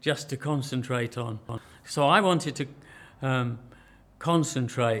just to concentrate on. So I wanted to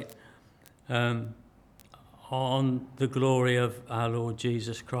concentrate on the glory of our Lord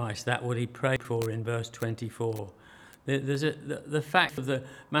Jesus Christ. That's what he prayed for in verse 24. The fact of the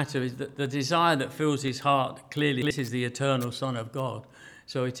matter is that the desire that fills his heart, clearly this is the eternal Son of God.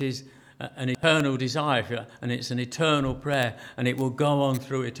 So it is an eternal desire, and it's an eternal prayer, and it will go on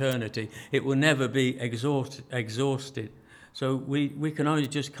through eternity. It will never be exhausted. So we can only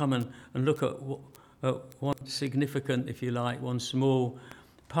just come and look at one significant, if you like, one small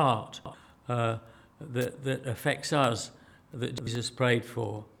part that affects us, that Jesus prayed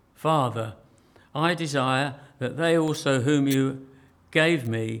for. Father, I desire that they also whom you gave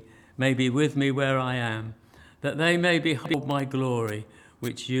me may be with me where I am, that they may behold my glory,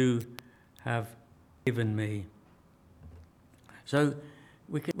 which you have given me. So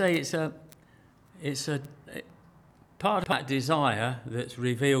we can say it's a part of that desire that's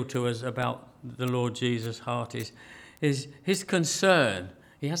revealed to us about the Lord Jesus' heart is his concern.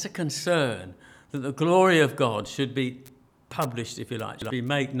 He has a concern that the glory of God should be published, if you like, should be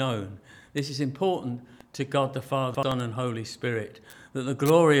made known. This is important to God the Father, Son and Holy Spirit, that the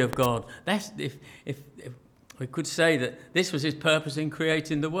glory of God, that's if we could say that this was his purpose in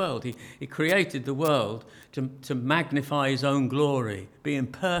creating the world. He created the world to magnify his own glory, being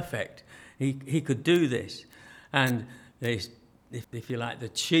perfect. He could do this. And if you like,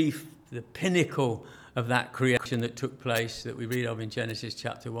 the pinnacle of that creation that took place, that we read of in Genesis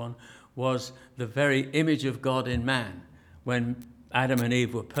chapter 1, was the very image of God in man, when Adam and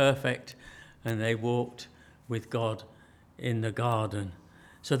Eve were perfect and they walked with God in the garden.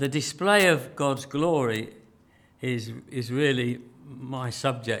 So the display of God's glory is really my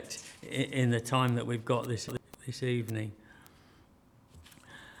subject in the time that we've got this evening.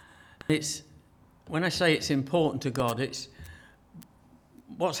 When I say it's important to God, it's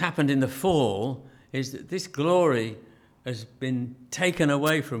what's happened in the fall is that this glory has been taken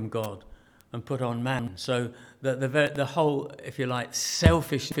away from God and put on man. So that the whole, if you like,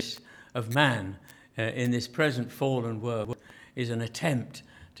 selfishness of man in this present fallen world is an attempt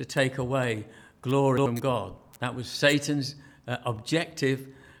to take away glory from God. That was Satan's objective,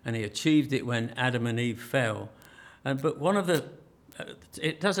 and he achieved it when Adam and Eve fell. But one of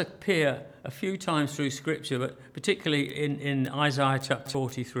it does appear a few times through Scripture, but particularly in Isaiah chapter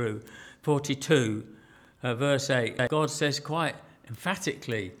 42, verse 8, God says quite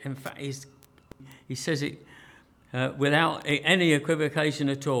emphatically, in fact, he says it without any equivocation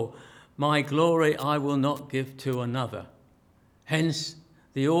at all, my glory I will not give to another. Hence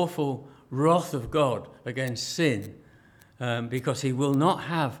the awful wrath of God against sin, because he will not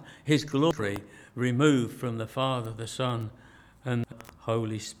have his glory removed from the Father, the Son, and the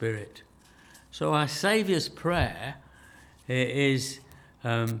Holy Spirit. So our Saviour's prayer is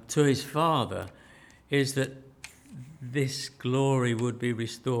to his Father is that this glory would be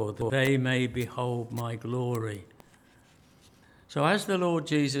restored, that they may behold my glory. So as the Lord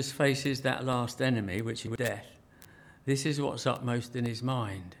Jesus faces that last enemy, which is death, this is what's upmost in his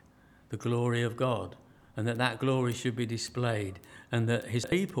mind, the glory of God, and that glory should be displayed, and that his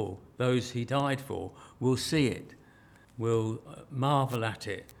people, those he died for, will see it, will marvel at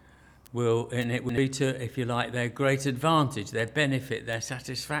it, and it will be to, if you like, their great advantage, their benefit, their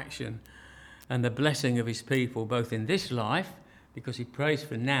satisfaction, and the blessing of his people, both in this life, because he prays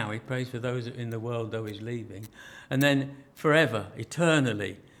for now, he prays for those in the world though he's leaving, and then forever,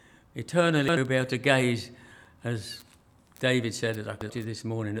 eternally we'll be able to gaze, as David said, as I did this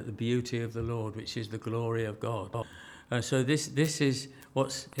morning, at the beauty of the Lord, which is the glory of God. So this is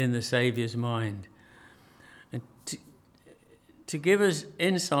what's in the Saviour's mind. And to give us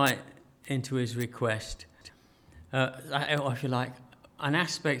insight into his request, if you like, an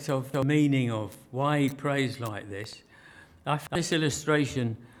aspect of the meaning of why he prays like this, I found this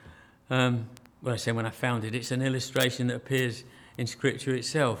illustration, when I found it, it's an illustration that appears in Scripture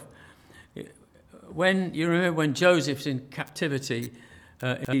itself. When you remember when Joseph's in captivity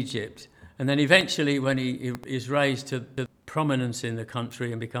in Egypt, and then eventually when he is raised to the prominence in the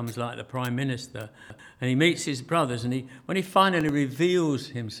country and becomes like the prime minister, and he meets his brothers, and when he finally reveals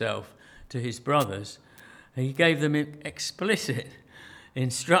himself to his brothers, he gave them explicit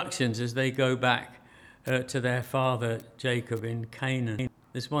instructions as they go back to their father Jacob in Canaan.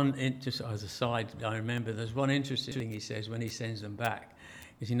 There's one, just as a side, I remember, there's one interesting thing he says when he sends them back,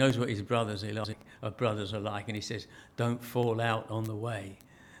 is he knows what his brothers are like, and he says, don't fall out on the way.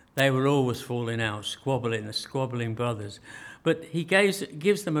 They were always falling out, the squabbling brothers. But he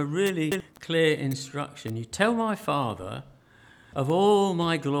gives them a really clear instruction. You tell my father of all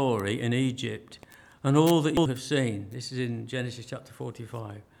my glory in Egypt and all that you have seen. This is in Genesis chapter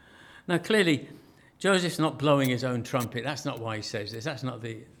 45. Now, clearly, Joseph's not blowing his own trumpet. That's not why he says this. That's not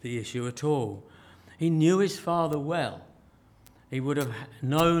the issue at all. He knew his father well. He would have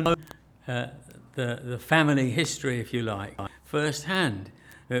known the family history, if you like, firsthand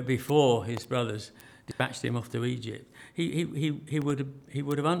before his brothers dispatched him off to Egypt. He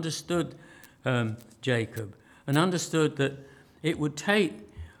would have understood Jacob and understood that it would take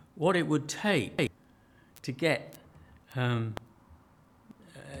what it would take to get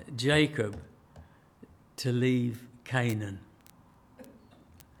Jacob to leave Canaan.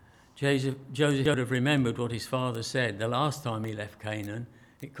 Joseph would have remembered what his father said. The last time he left Canaan,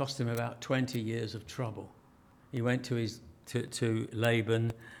 it cost him about 20 years of trouble. He went to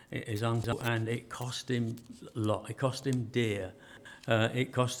Laban, his uncle, and it cost him a lot. It cost him dear.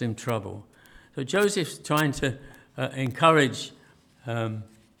 It cost him trouble. So Joseph's trying to encourage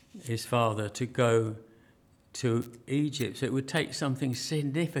his father to go to Egypt. So it would take something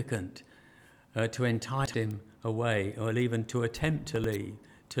significant to entice him away, or even to attempt to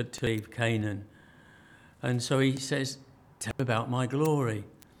leave Canaan. And so he says, tell me about my glory.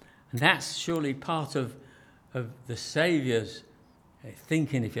 And that's surely part of the Saviour's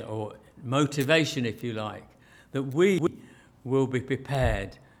thinking, or motivation, if you like, that we will be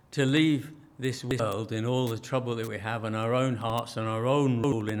prepared to leave this world in all the trouble that we have in our own hearts and our own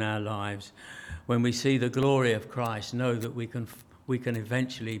rule in our lives. When we see the glory of Christ, know that we can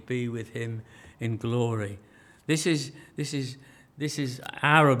eventually be with him in glory. This is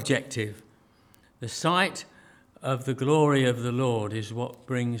our objective. The sight of the glory of the Lord is what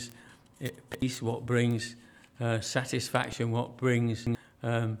brings peace, what brings satisfaction, what brings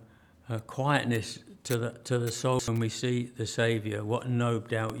quietness to the soul when we see the Saviour, what no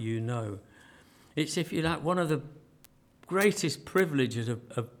doubt you know. It's, if you like, one of the greatest privileges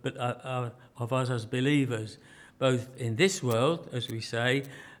of us as believers, both in this world, as we say,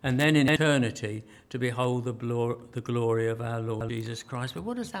 and then in eternity, to behold the glory of our Lord Jesus Christ. But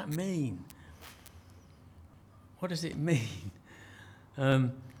what does that mean? What does it mean?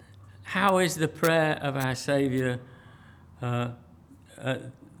 How is the prayer of our Saviour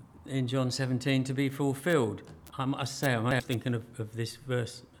in John 17 to be fulfilled? I must say, I'm thinking of this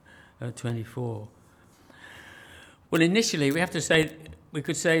verse 24. Well, initially, we could say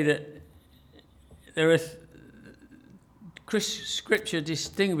that there are Scripture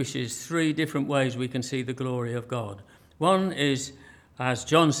distinguishes three different ways we can see the glory of God. One is, as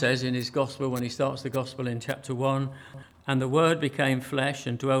John says in his Gospel, when he starts the Gospel in chapter 1, and the Word became flesh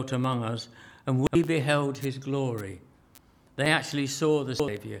and dwelt among us, and we beheld his glory. They actually saw the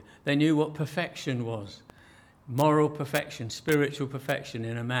Saviour. They knew what perfection was, moral perfection, spiritual perfection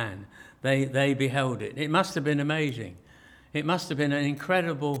in a man. They beheld it. It must have been amazing. It must have been an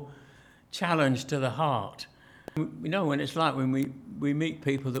incredible challenge to the heart. We know when it's like when we meet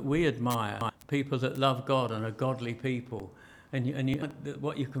people that we admire, people that love God and are godly people, and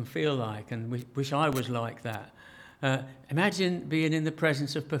what you can feel like, and wish I was like that. Imagine being in the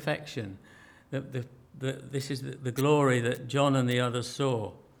presence of perfection. This is the glory that John and the others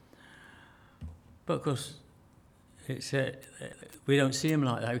saw. But of course, we don't see him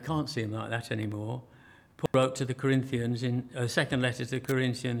like that. We can't see him like that anymore. Paul wrote to the Corinthians in a second letter to the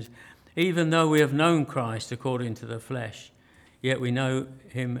Corinthians, even though we have known Christ according to the flesh, yet we know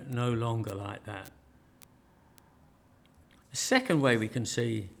him no longer like that. The second way we can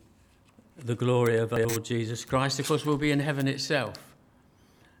see the glory of our Lord Jesus Christ, of course, will be in heaven itself.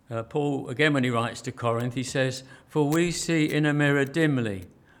 Paul, again, when he writes to Corinth, he says, for we see in a mirror dimly,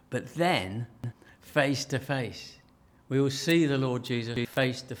 but then face to face. We will see the Lord Jesus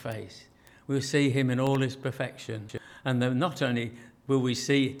face to face. We will see him in all his perfection. And then not only will we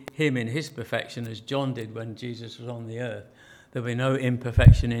see him in his perfection, as John did when Jesus was on the earth, there will be no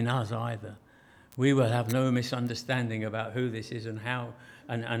imperfection in us either. We will have no misunderstanding about who this is and how,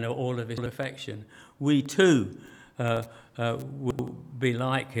 and all of his perfection. We too will be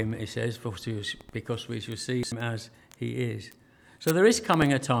like him, it says, because we shall see him as he is. So there is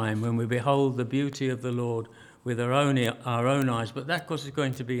coming a time when we behold the beauty of the Lord with our own eyes, but that, of course, is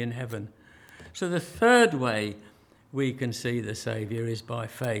going to be in heaven. So the third way we can see the Saviour is by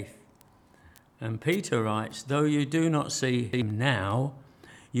faith. And Peter writes, though you do not see him now,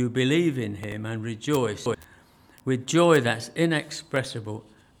 you believe in him and rejoice with joy that's inexpressible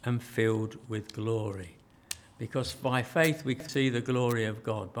and filled with glory. Because by faith we see the glory of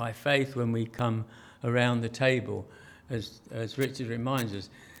God. By faith, when we come around the table, as Richard reminds us,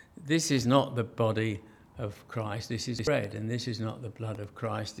 this is not the body of Christ, this is bread, and this is not the blood of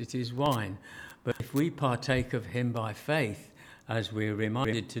Christ, it is wine. But if we partake of him by faith, as we're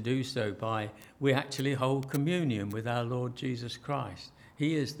reminded to do so we actually hold communion with our Lord Jesus Christ.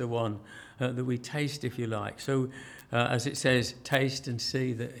 He is the one that we taste, if you like. So, as it says, taste and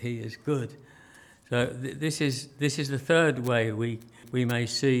see that he is good. So this is the third way we may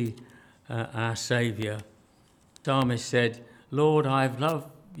see our Saviour. The psalmist said, Lord, I've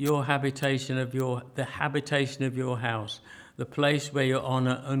loved your habitation of the habitation of your house, the place where your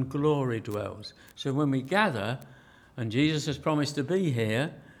honour and glory dwells. So when we gather, and Jesus has promised to be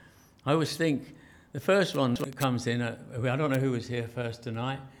here, I always think the first one that comes in, I don't know who was here first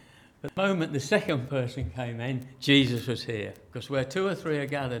tonight, but the moment the second person came in, Jesus was here. Because where two or three are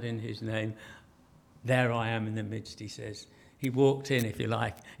gathered in his name, there I am in the midst, he says. He walked in, if you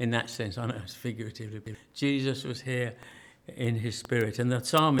like, in that sense. I know it's figuratively. Jesus was here in his spirit. And the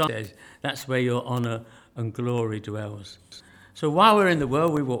psalmist says, that's where your honour and glory dwells. So while we're in the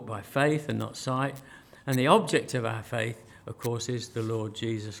world, we walk by faith and not sight. And the object of our faith, of course, is the Lord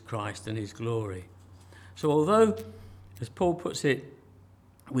Jesus Christ and his glory. So although, as Paul puts it,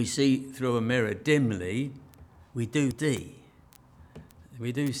 we see through a mirror dimly, we do see.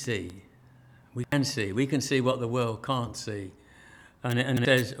 We do see. We can see. We can see what the world can't see. And it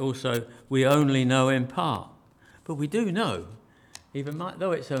says also, we only know in part. But we do know,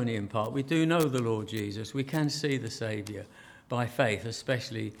 though it's only in part, we do know the Lord Jesus. We can see the Saviour by faith,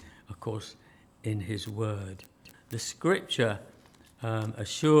 especially, of course, in his word. The Scripture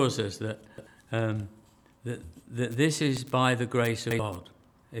assures us that this is by the grace of God.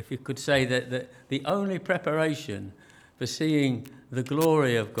 If you could say that the only preparation for seeing the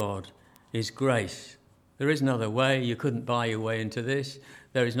glory of God is grace. There is no other way. You couldn't buy your way into this.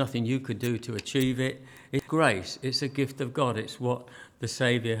 There is nothing you could do to achieve it. It's grace. It's a gift of God. It's what the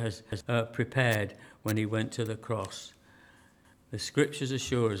Saviour has prepared when he went to the cross. The Scriptures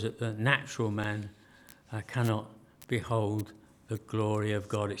assure us that the natural man cannot behold the glory of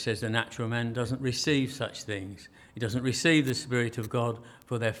God. It says the natural man doesn't receive such things. He doesn't receive the Spirit of God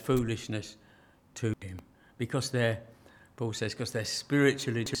for their foolishness to him. Paul says, because they're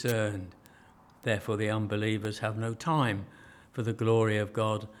spiritually discerned. Therefore the unbelievers have no time for the glory of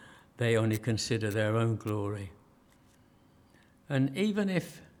God. They only consider their own glory. And even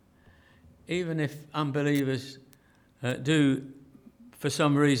if unbelievers do, for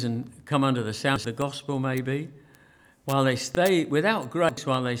some reason, come under the sound of the gospel, maybe, while they stay without grace,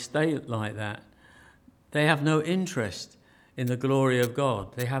 while they stay like that, they have no interest in the glory of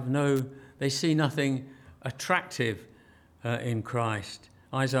God. They see nothing attractive in Christ.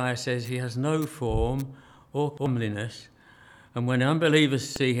 Isaiah says he has no form or comeliness, and when unbelievers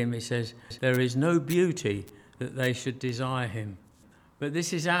see him, he says there is no beauty that they should desire him. But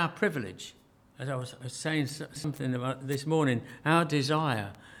this is our privilege. As I was saying something about this morning, our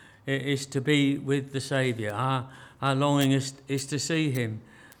desire is to be with the Saviour. Our longing is to see him.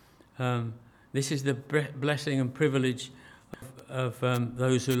 This is the blessing and privilege of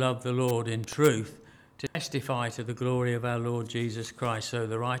those who love the Lord in truth, to testify to the glory of our Lord Jesus Christ. So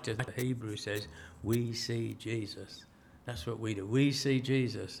the writer of Hebrews says, we see Jesus. That's what we do. We see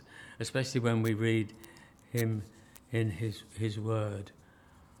Jesus, especially when we read him in his word.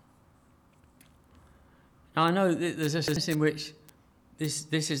 Now, I know there's a sense in which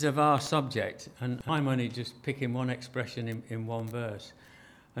this is a vast subject, and I'm only just picking one expression in one verse.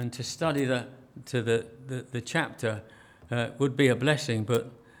 And to study the chapter would be a blessing,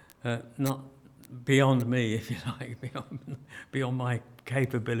 but not beyond me, if you like, beyond my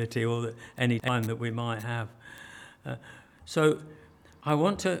capability or any time that we might have. So I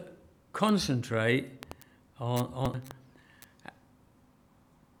want to concentrate on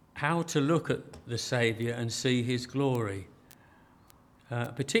how to look at the Saviour and see his glory,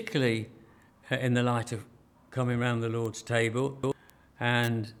 particularly in the light of coming round the Lord's table,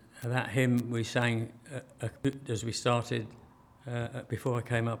 and that hymn we sang as we started before I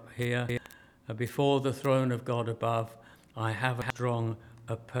came up here. Before the throne of God above, I have a strong,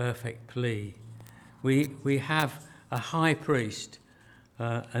 a perfect plea. We have a high priest,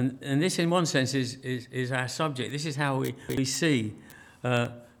 and this in one sense is our subject. This is how we see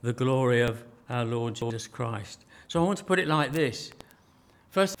the glory of our Lord Jesus Christ. So I want to put it like this.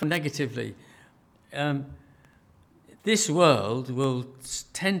 First, negatively, this world will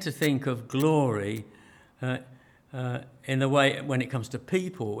tend to think of glory in the way, when it comes to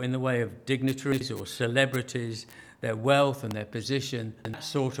people, in the way of dignitaries or celebrities, their wealth and their position, and that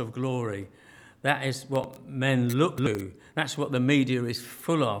sort of glory. That is what men look to. That's what the media is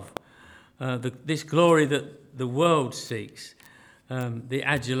full of. This glory that the world seeks, the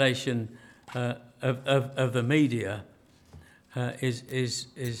adulation of the media,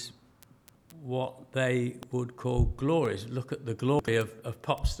 is what they would call glories. Look at the glory of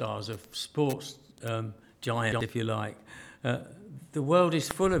pop stars, of sports giants, if you like. the world is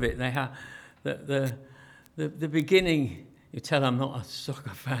full of it. They have the beginning. You tell I'm not a soccer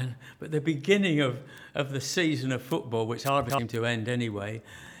fan, but the beginning of the season of football, which hardly seems to end anyway,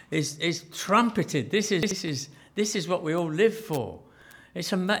 is trumpeted. This is what we all live for.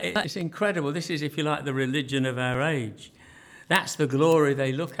 It's incredible. This is, if you like, the religion of our age. That's the glory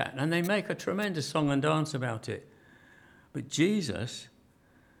they look at, and they make a tremendous song and dance about it. But Jesus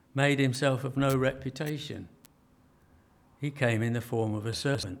made himself of no reputation. He came in the form of a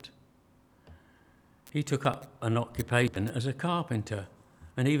servant. He took up an occupation as a carpenter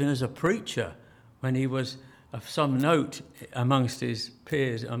and even as a preacher when he was of some note amongst his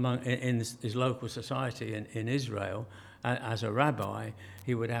peers in his local society in Israel. As a rabbi,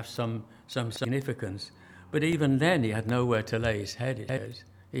 he would have some significance. But even then, he had nowhere to lay his head, it says.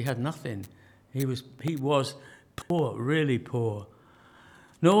 He had nothing. He was poor, really poor.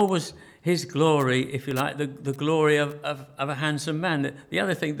 Nor was his glory, if you like, the glory of a handsome man. The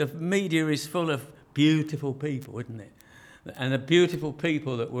other thing, the media is full of beautiful people, isn't it? And the beautiful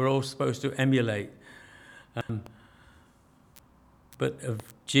people that we're all supposed to emulate. But of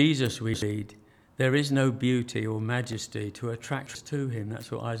Jesus we read, there is no beauty or majesty to attract us to him.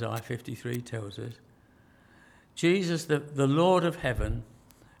 That's what Isaiah 53 tells us. Jesus, the Lord of heaven,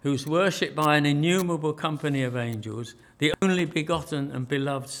 who's worshipped by an innumerable company of angels, the only begotten and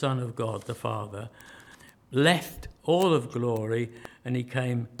beloved Son of God, the Father, left all of glory and he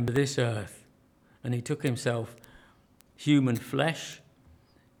came to this earth. And he took himself human flesh.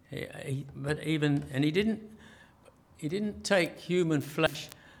 He didn't take human flesh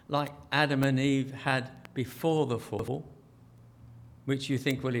like Adam and Eve had before the fall, which you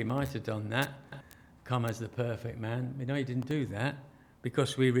think, well, he might have done that, come as the perfect man. No, he didn't do that,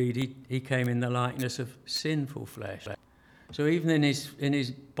 because we read he came in the likeness of sinful flesh. So even in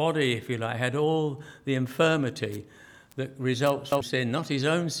his body, if you like, had all the infirmity that results from sin, not his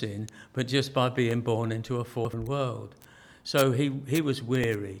own sin, but just by being born into a fallen world. So he was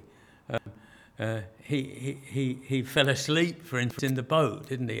weary. He fell asleep, for instance, in the boat,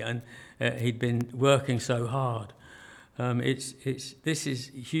 didn't he? And he'd been working so hard. This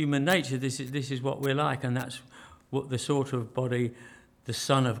is human nature. This is what we're like, and that's what the sort of body the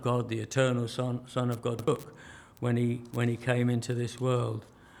Son of God, the eternal Son of God, took when he came into this world.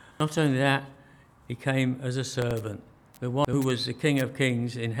 Not only that, he came as a servant. The one who was the King of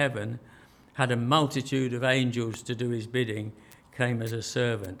Kings in heaven, had a multitude of angels to do his bidding, came as a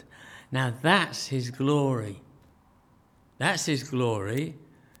servant. Now that's his glory. That's his glory,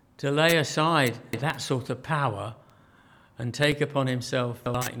 to lay aside that sort of power and take upon himself the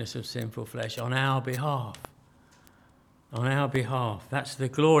likeness of sinful flesh on our behalf. On our behalf. That's the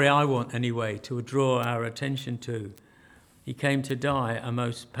glory I want anyway, to draw our attention to. He came to die a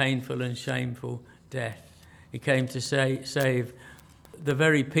most painful and shameful death. He came to save the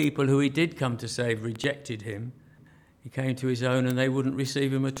very people who he did come to save rejected him. He came to his own and they wouldn't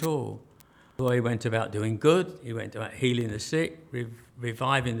receive him at all. Well, he went about doing good. He went about healing the sick,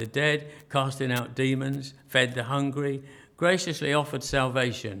 reviving the dead, casting out demons, fed the hungry, graciously offered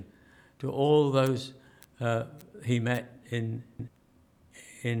salvation to all those he met in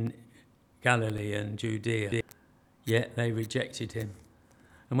Galilee and Judea. Yet they rejected him.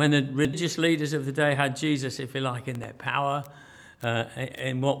 And when the religious leaders of the day had Jesus, if you like, in their power,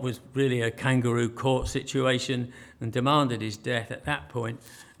 in what was really a kangaroo court situation, and demanded his death, at that point,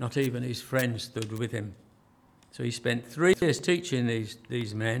 not even his friends stood with him. So he spent 3 years teaching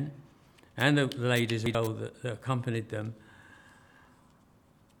these men and the ladies that accompanied them,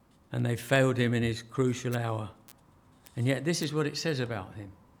 and they failed him in his crucial hour. And yet this is what it says about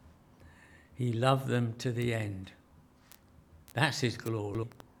him. He loved them to the end. That's his glory,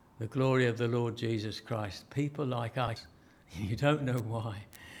 the glory of the Lord Jesus Christ. People like us, you don't know why.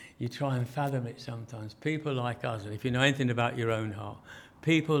 You try and fathom it sometimes. People like us, if you know anything about your own heart,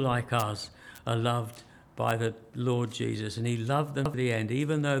 people like us are loved by the Lord Jesus, and he loved them to the end,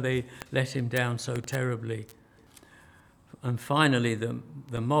 even though they let him down so terribly. And finally,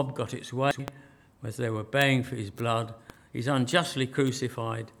 the mob got its way as they were baying for his blood. He's unjustly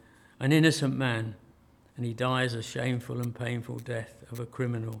crucified, an innocent man, and he dies a shameful and painful death of a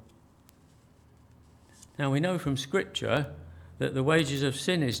criminal. Now we know from Scripture that the wages of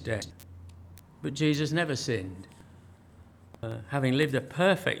sin is death, but Jesus never sinned. Having lived a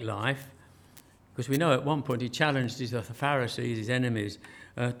perfect life, because we know at one point he challenged the Pharisees, his enemies,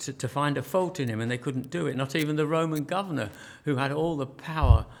 to find a fault in him, and they couldn't do it. Not even the Roman governor, who had all the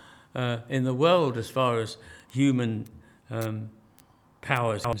power in the world as far as human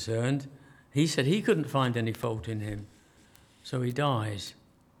power is concerned, he said he couldn't find any fault in him. So he dies.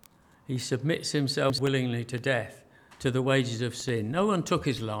 He submits himself willingly to death to the wages of sin. No one took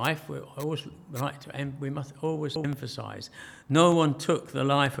his life. We must always emphasize, no one took the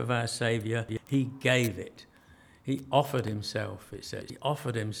life of our Saviour. He gave it. He offered himself, it says. He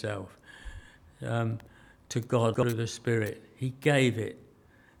offered himself to God through the Spirit. He gave it.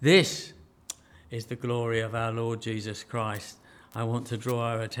 This is the glory of our Lord Jesus Christ I want to draw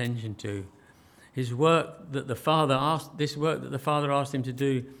our attention to. His work that the Father asked him to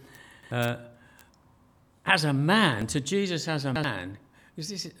do as a man, to Jesus as a man.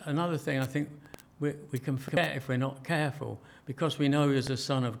 This is another thing I think we can forget if we're not careful, because we know he was the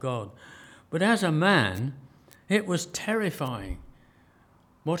Son of God. But as a man, it was terrifying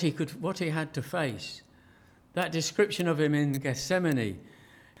what he had to face. That description of him in Gethsemane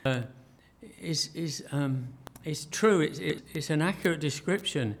is true. It's an accurate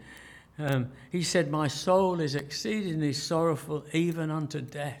description. He said, "My soul is exceedingly sorrowful, even unto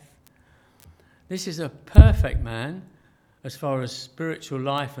death." This is a perfect man as far as spiritual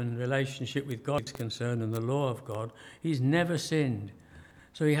life and relationship with God is concerned and the law of God. He's never sinned.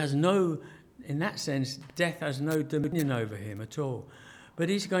 So he has no, in that sense, death has no dominion over him at all. But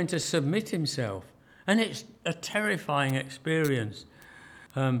he's going to submit himself. And it's a terrifying experience.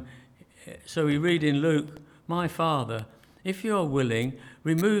 So we read in Luke, "My Father, if you are willing,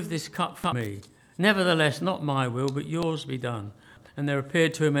 remove this cup from me. Nevertheless, not my will, but yours be done." And there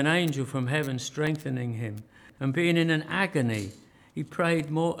appeared to him an angel from heaven, strengthening him. And being in an agony, he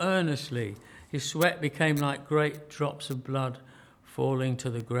prayed more earnestly. His sweat became like great drops of blood falling to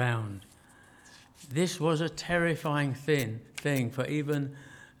the ground. This was a terrifying thing for even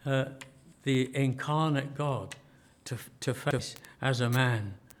the incarnate God to face as a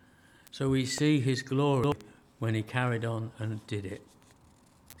man. So we see his glory when he carried on and did it.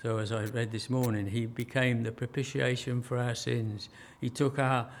 So as I read this morning, he became the propitiation for our sins. He took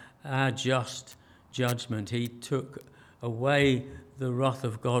our just judgment. He took away the wrath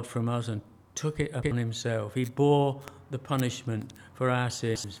of God from us and took it upon himself. He bore the punishment for our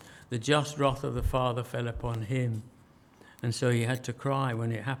sins. The just wrath of the Father fell upon him. And so he had to cry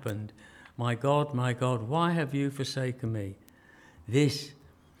when it happened, my God, why have you forsaken me?" This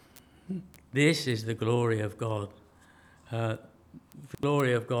is the glory of God. The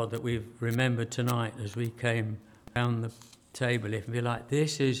glory of God that we've remembered tonight as we came round the table. If we like,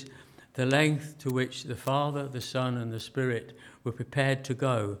 this is the length to which the Father, the Son, and the Spirit were prepared to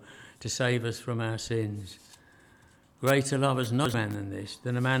go to save us from our sins. Greater love has no man than this,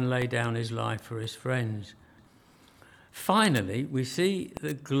 than a man lay down his life for his friends. Finally, we see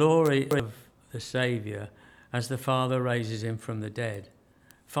the glory of the Saviour as the Father raises him from the dead.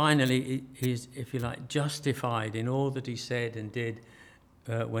 Finally, he's, if you like, justified in all that he said and did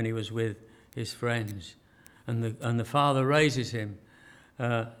when he was with his friends. And the Father raises him,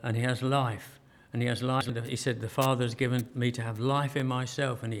 and he has life. And he has life. He said, "The Father has given me to have life in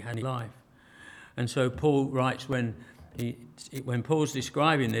myself," and he had life. And so Paul writes when Paul's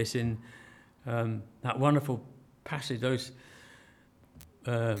describing this in that wonderful passage, those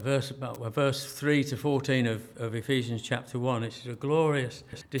verse 3 to 14 of Ephesians chapter 1. It's a glorious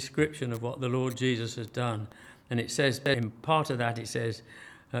description of what the Lord Jesus has done. And it says, in part of that, it says,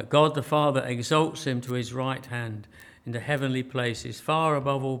 "God the Father exalts him to his right hand in the heavenly places, far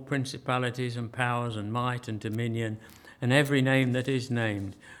above all principalities and powers and might and dominion, and every name that is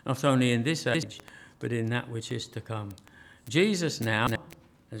named, not only in this age, but in that which is to come." Jesus now,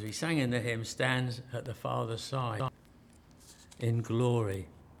 as we sang in the hymn, stands at the Father's side in glory.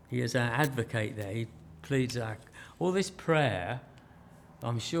 He is our advocate there. He pleads all this prayer.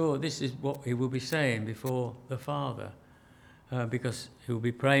 I'm sure this is what he will be saying before the Father, because he will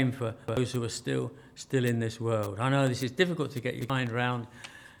be praying for those who are still in this world. I know this is difficult to get your mind around.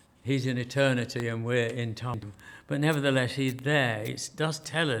 He's in eternity and we're in time. But nevertheless, he's there. It does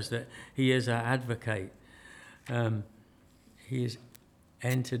tell us that he is our advocate. He is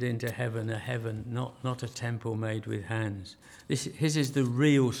entered into heaven, a heaven, not a temple made with hands. His is the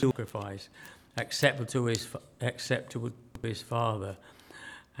real sacrifice, acceptable to his Father.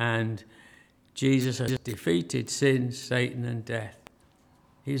 And Jesus has defeated sin, Satan, and death.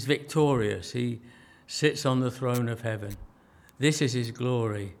 He's victorious. He sits on the throne of heaven. This is his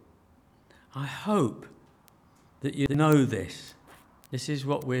glory. I hope that you know this. This is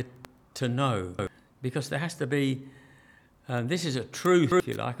what we're to know, because there has to be, this is a truth, if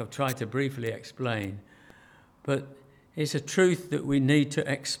you like, I've tried to briefly explain, but it's a truth that we need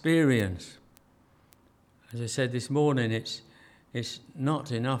to experience. As I said this morning, it's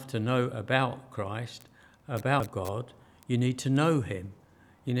not enough to know about Christ, about God. You need to know him.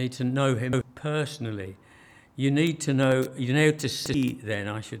 You need to know him personally. You need to see then,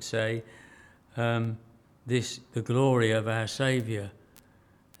 I should say, the glory of our Saviour.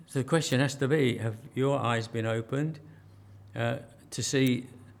 So the question has to be, have your eyes been opened to see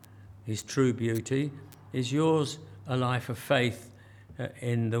his true beauty? Is yours a life of faith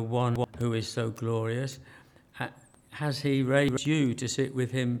in the one who is so glorious? Has he raised you to sit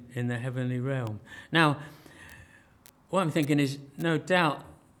with him in the heavenly realm? Now, what I'm thinking is, no doubt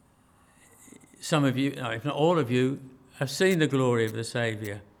some of you, if not all of you, have seen the glory of the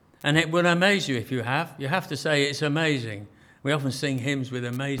Saviour. And it will amaze you if you have. You have to say it's amazing. We often sing hymns with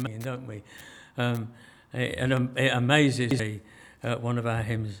amazing, don't we? And it amazes me. One of our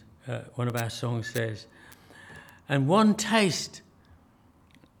hymns, one of our songs says, and one taste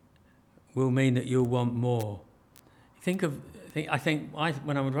will mean that you'll want more. When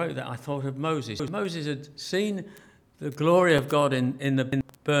I wrote that, I thought of Moses. Moses had seen the glory of God in the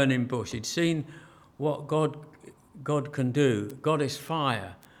burning bush. He'd seen what God can do. God is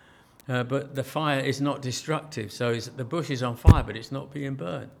fire, but the fire is not destructive. So the bush is on fire, but it's not being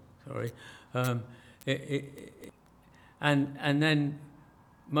burnt. Sorry. And then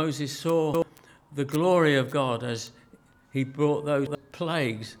Moses saw the glory of God as he brought those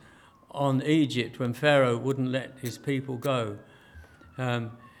plagues on Egypt when Pharaoh wouldn't let his people go.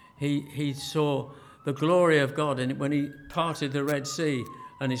 He saw the glory of God when he parted the Red Sea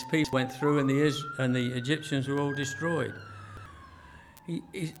and his people went through and the Egyptians were all destroyed.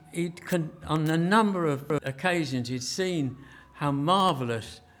 On a number of occasions he'd seen how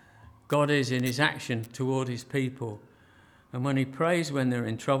marvellous God is in his action toward his people. And when he prays when they're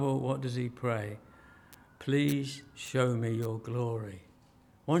in trouble, what does he pray? Please show me your glory.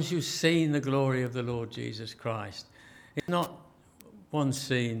 Once you've seen the glory of the Lord Jesus Christ, it's not one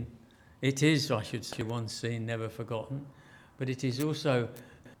seen, it is, I should say, one seen, never forgotten, but it is also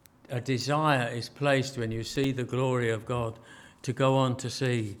a desire is placed when you see the glory of God to go on to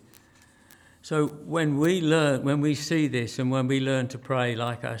see. So when we see this and when we learn to pray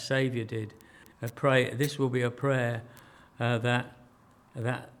like our Saviour did, this will be a prayer that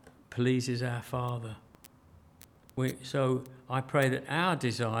pleases our Father. So I pray that our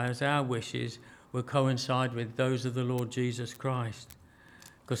desires, our wishes, will coincide with those of the Lord Jesus Christ,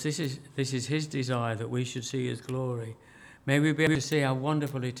 because this is his desire, that we should see his glory. May we be able to see how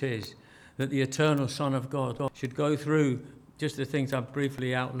wonderful it is that the eternal Son of God should go through just the things I've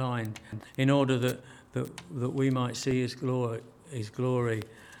briefly outlined in order that we might see his glory,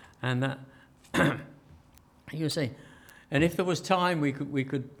 and that you see. And if there was time, we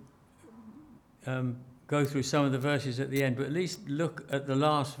could go through some of the verses at the end, but at least look at the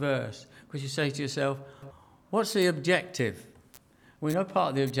last verse, because you say to yourself, what's the objective? We know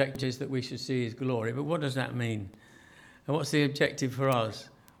part of the objective is that we should see his glory, but what does that mean? And what's the objective for us?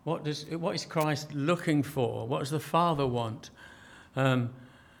 What is Christ looking for? What does the Father want? In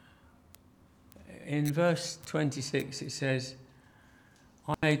verse 26 it says,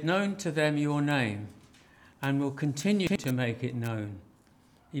 I made known to them your name and will continue to make it known,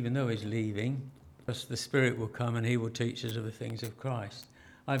 even though he's leaving, because the Spirit will come and he will teach us of the things of Christ.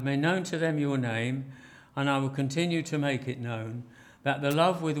 I've made known to them your name, and I will continue to make it known, that the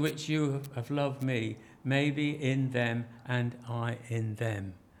love with which you have loved me may be in them and I in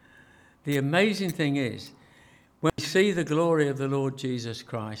them. The amazing thing is, when we see the glory of the Lord Jesus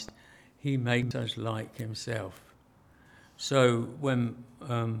Christ, he makes us like himself. So when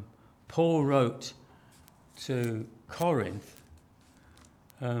Paul wrote to Corinth,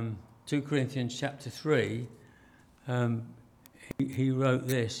 2 Corinthians chapter 3, he wrote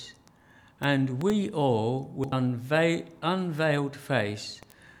this, and we all, with unveiled face,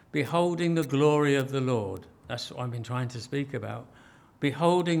 beholding the glory of the Lord, that's what I've been trying to speak about,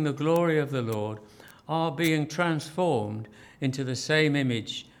 beholding the glory of the Lord, are being transformed into the same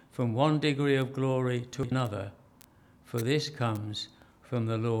image from one degree of glory to another, for this comes from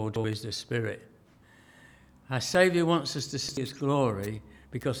the Lord who is the Spirit. Our Saviour wants us to see his glory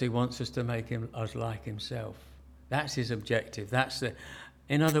because he wants us to make us like himself. That's his objective.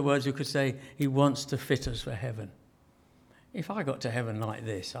 In other words, we could say he wants to fit us for heaven. If I got to heaven like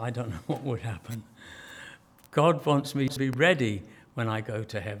this, I don't know what would happen. God wants me to be ready when I go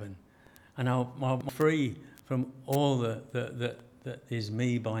to heaven. And I'm free from all that is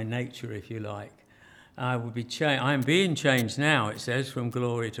me by nature, if you like. I will be changed. I am being changed now, it says, from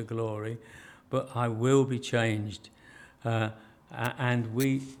glory to glory, but I will be changed. And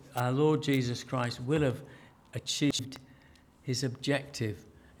our Lord Jesus Christ will have achieved his objective.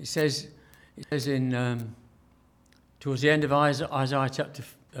 It says in towards the end of Isaiah chapter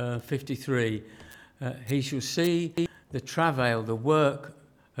 53, he shall see the travail, the work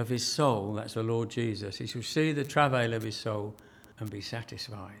of his soul, that's the Lord Jesus. He shall see the travail of his soul and be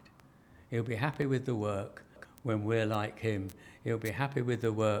satisfied. He'll be happy with the work when we're like him. He'll be happy with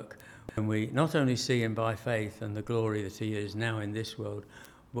the work when we not only see him by faith and the glory that he is now in this world,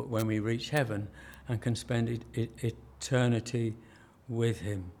 but when we reach heaven and can spend eternity with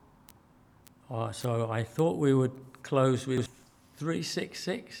him. So I thought we would close with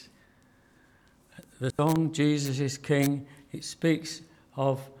 366. The song, Jesus is King, it speaks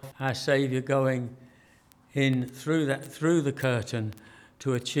of our Saviour going in through the curtain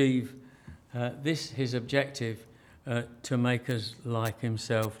to achieve his objective, to make us like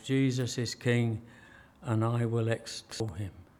himself. Jesus is King, and I will extol him.